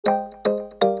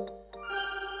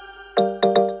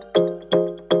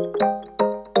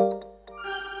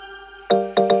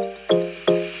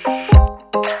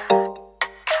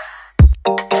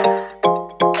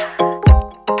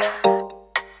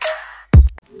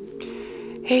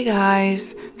Hey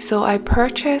guys, so I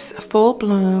purchased Full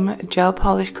Bloom Gel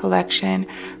Polish Collection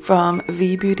from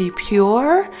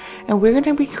vbeautypure, and we're going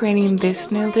to be creating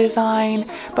this new design.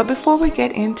 But before we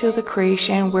get into the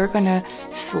creation, we're going to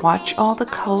swatch all the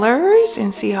colors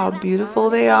and see how beautiful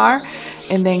they are,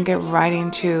 and then get right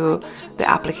into the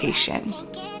application.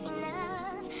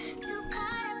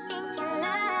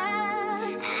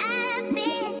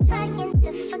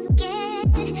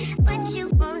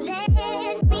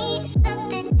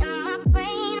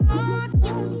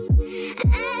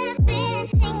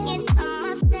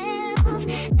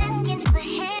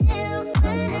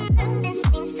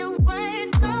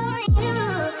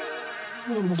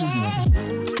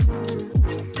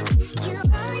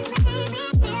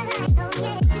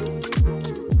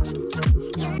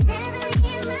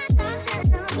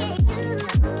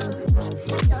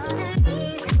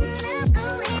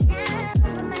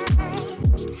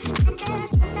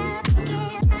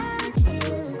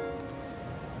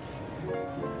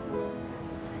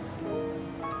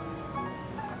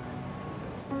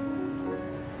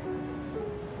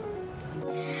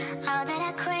 All that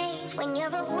I crave when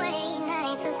you're away,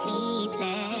 nights are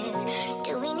sleepless.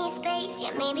 Do we need space?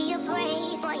 Yeah, maybe a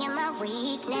break. Boy, you're my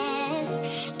weakness.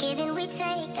 Give and we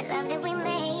take, the love that we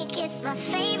make, it's my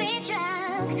favorite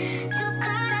drug. Too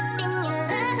caught up in your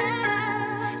love.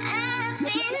 I've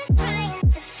been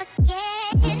trying to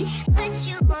forget, but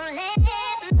you won't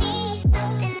let me.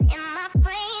 Something in my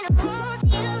brain wants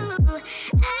you.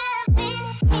 I've been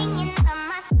thinking of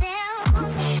myself,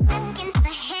 asking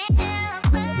for help,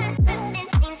 but nothing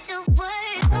seems to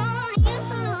work on you.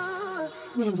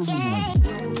 Yeah.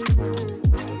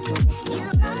 You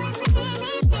always make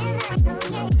me feel like, oh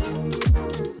yeah.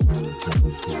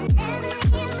 You never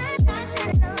hear my thoughts,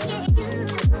 I know, yeah, you.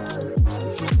 You're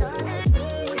the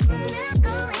reason I'm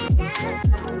going down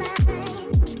my mind.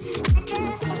 I just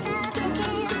can't stop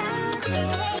thinking about you. You always make me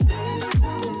feel like, oh yeah.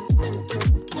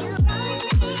 You never hear my thoughts, I know, yeah, you. You're the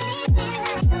reason I'm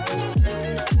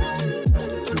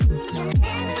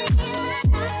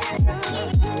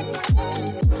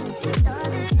going down my mind.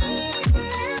 I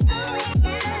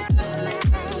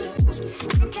just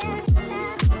can't stop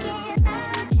thinking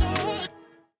about you.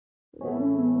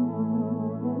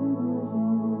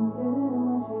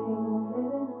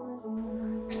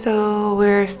 So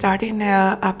we're starting the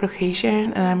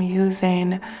application, and I'm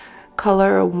using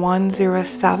color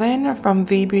 107 from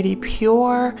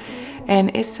vbeautypure,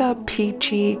 and it's a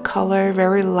peachy color,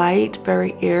 very light,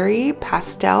 very airy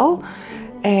pastel.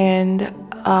 And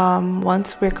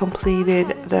once we're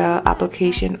completed the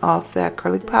application of the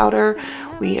acrylic powder,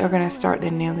 we are going to start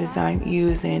the nail design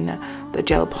using the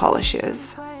gel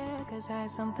polishes. Cause I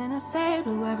had something to say,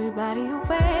 blew everybody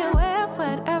away, wear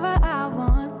whatever I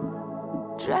want.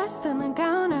 Dressed in a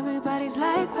gown, everybody's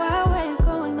like, why, where you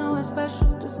going, nowhere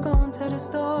special, just going to the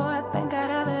store. I think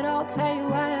I'd have it all, tell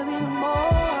you I have even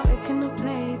more. Picking a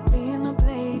plate, being a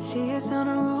plate, she is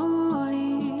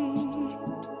unruly.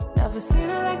 Never seen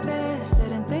her like this,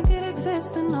 didn't think it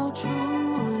existed, no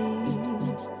truly.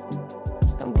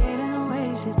 Don't get in her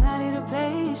way, she's not here to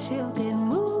play, she'll get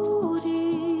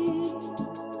moody.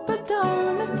 But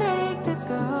don't mistake this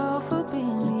girl for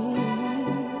being me,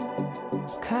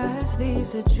 cause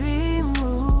these are dream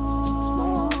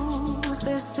rules.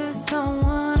 This is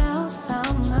someone else,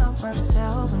 I'm not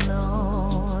myself,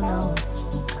 no, no.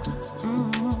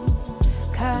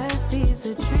 Cause these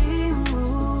are dream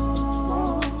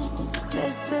rules.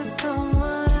 This is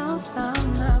someone else,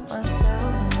 I'm not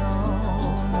myself, no,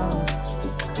 no.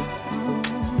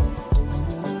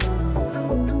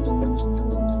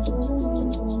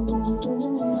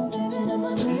 Living in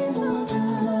my dreams all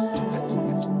night.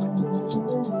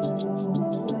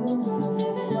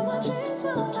 Living in my dreams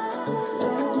all night.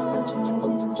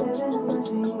 Living in my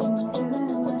dreams.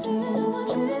 Living in my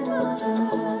dreams all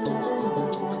night.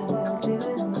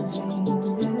 Living in my dreams.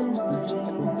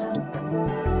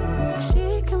 She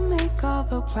can make all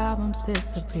the problems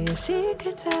disappear. She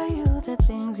could tell you the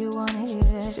things you wanna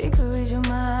hear. She could read your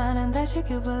mind and that you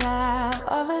could believe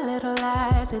all the little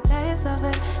lies to tell yourself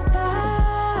at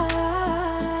night.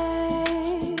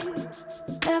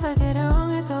 Never get it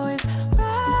wrong, it's always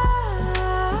right.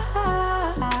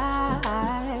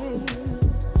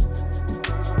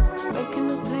 Making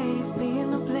the plate, being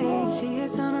the plate, she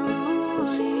is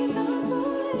unruly.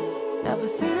 Never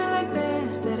seen her like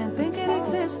this, didn't think it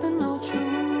existed, no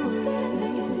truly.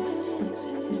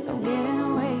 Don't get in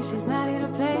her way, she's not here to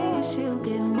play, she'll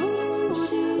get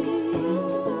moody.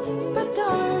 But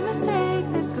don't mistake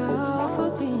this girl for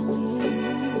being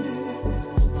me,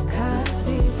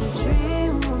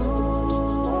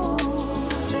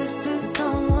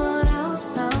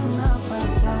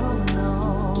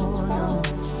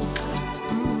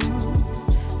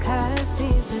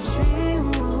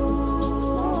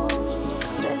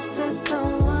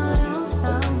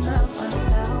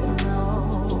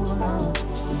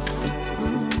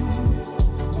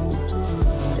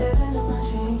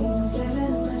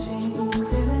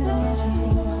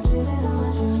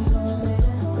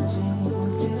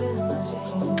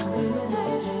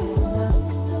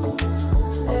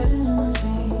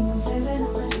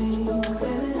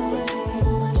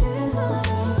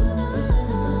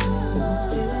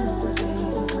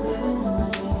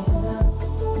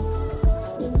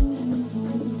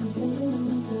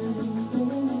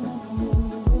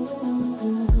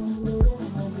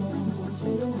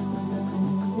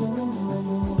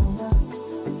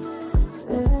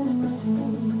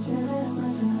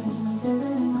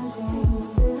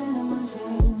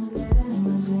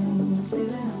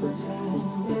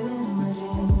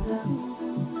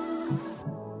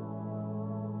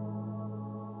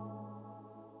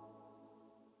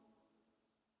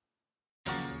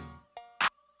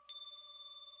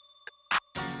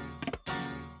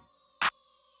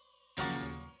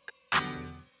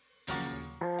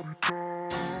 Get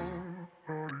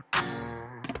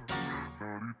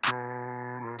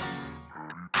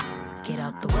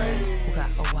out the way, who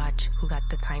got a watch, who got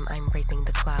the time, I'm raising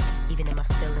the clock. Even in my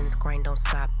feelings, grind don't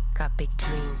stop. Got big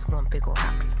dreams, want big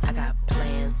rocks. I got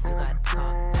plans, you got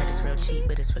talk. Heard it's real cheap,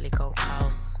 but it's really gon'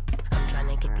 cost. I'm trying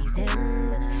to get these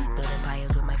ends, building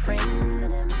empires with my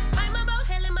friends. I'm about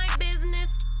handling my business,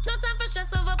 no time for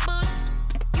stress over bush.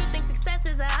 You think success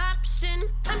is an option?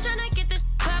 I'm trying to get this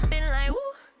poppin' like, woo.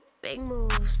 Big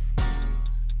moves,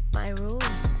 my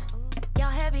rules.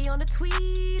 Y'all heavy on the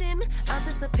tweeting, I'll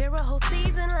disappear a whole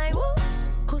season like, woo.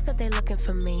 Who said they looking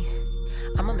for me?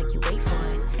 I'ma make you wait for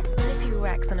it. Spend a few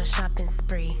racks on a shopping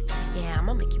spree. Yeah,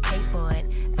 I'ma make you pay for it.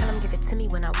 Tell them give it to me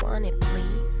when I want it,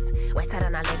 please. Wait tight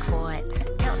on our leg for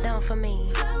it. Countdown for me.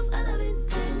 12, 11,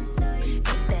 10, 9. Ain't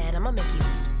that I'ma make you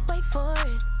wait for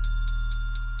it.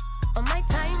 On my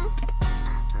time.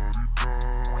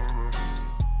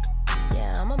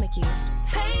 Yeah, I'ma make you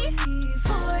pay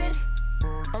for it.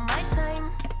 On my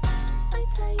time. My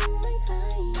time, my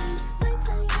time, my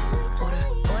time, my time.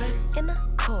 Order in the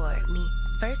court. Me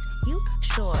first, you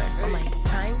short. On my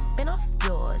time, been off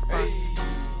yours, boss.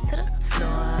 To the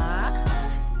floor.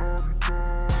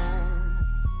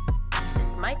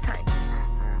 It's my time.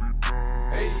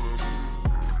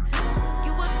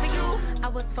 You was for you, I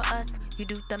was for us. You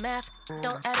do the math,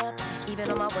 don't add up. Even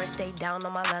on my worst day, down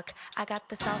on my luck. I got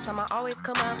the sauce, I'ma always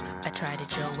come up. I tried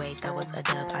it your way, that was a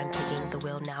dub. I'm taking the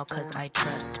wheel now, cause I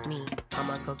trust me.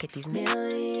 I'ma go get these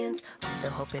millions. I'm still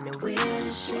hoping and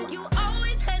wishing. You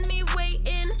always had me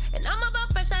waiting, and I'm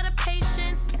about fresh out of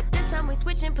patience. This time we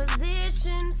switching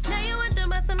positions. Now you under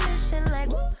my submission,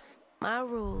 like, woo. My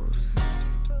rules,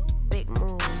 big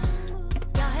moves.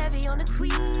 Y'all heavy on the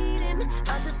tweeting.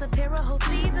 I'll disappear a whole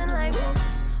season, like, woo.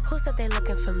 Who said they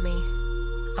looking for me?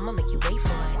 I'ma make you wait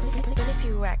for it. Spend a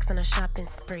few racks on a shopping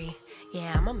spree.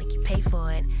 Yeah, I'ma make you pay for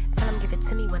it. Tell them give it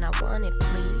to me when I want it,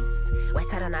 please. Wait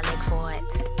tight on our leg for it.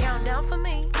 Countdown for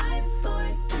me. 5, 4,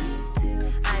 3,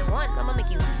 2. I want, I'ma make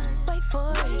you wait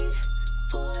for it.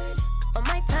 On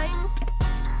my time.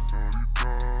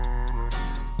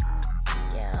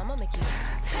 Yeah, I'ma make you.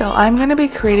 So I'm going to be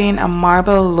creating a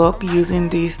marble look using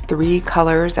these 3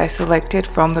 colors I selected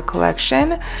from the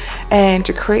collection. And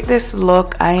to create this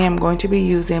look, I am going to be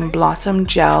using Blossom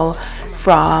Gel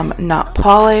from Not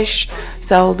Polish.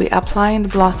 So I'll be applying the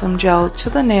Blossom Gel to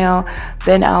the nail,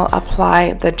 then I'll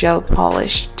apply the gel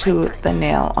polish to the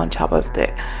nail on top of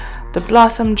the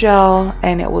Blossom Gel,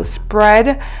 and it will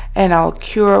spread, and I'll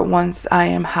cure once I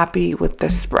am happy with the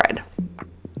spread.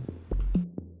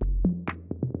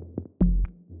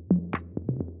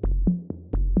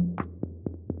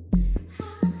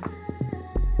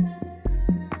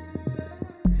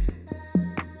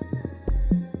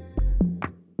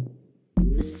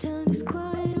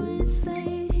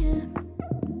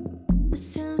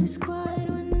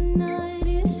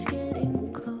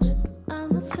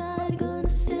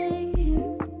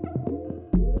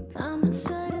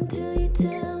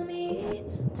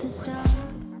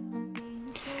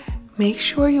 Make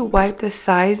sure you wipe the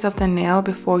sides of the nail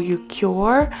before you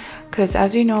cure, because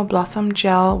as you know, Blossom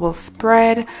Gel will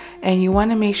spread and you want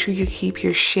to make sure you keep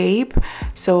your shape.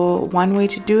 So one way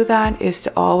to do that is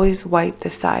to always wipe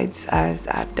the sides, as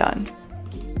I've done.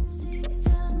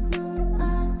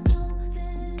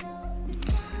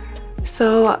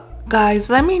 So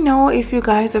guys, let me know if you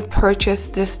guys have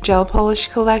purchased this gel polish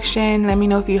collection. Let me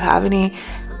know if you have any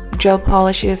gel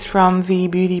polishes from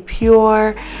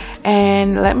vbeautypure,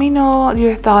 and let me know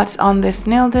your thoughts on this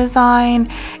nail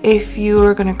design, if you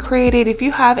are going to create it. If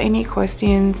you have any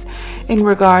questions in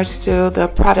regards to the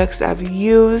products I've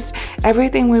used,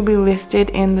 everything will be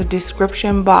listed in the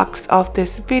description box of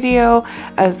this video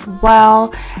as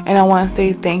well. And I want to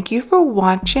say thank you for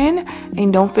watching,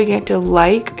 and don't forget to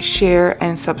like, share,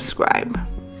 and subscribe.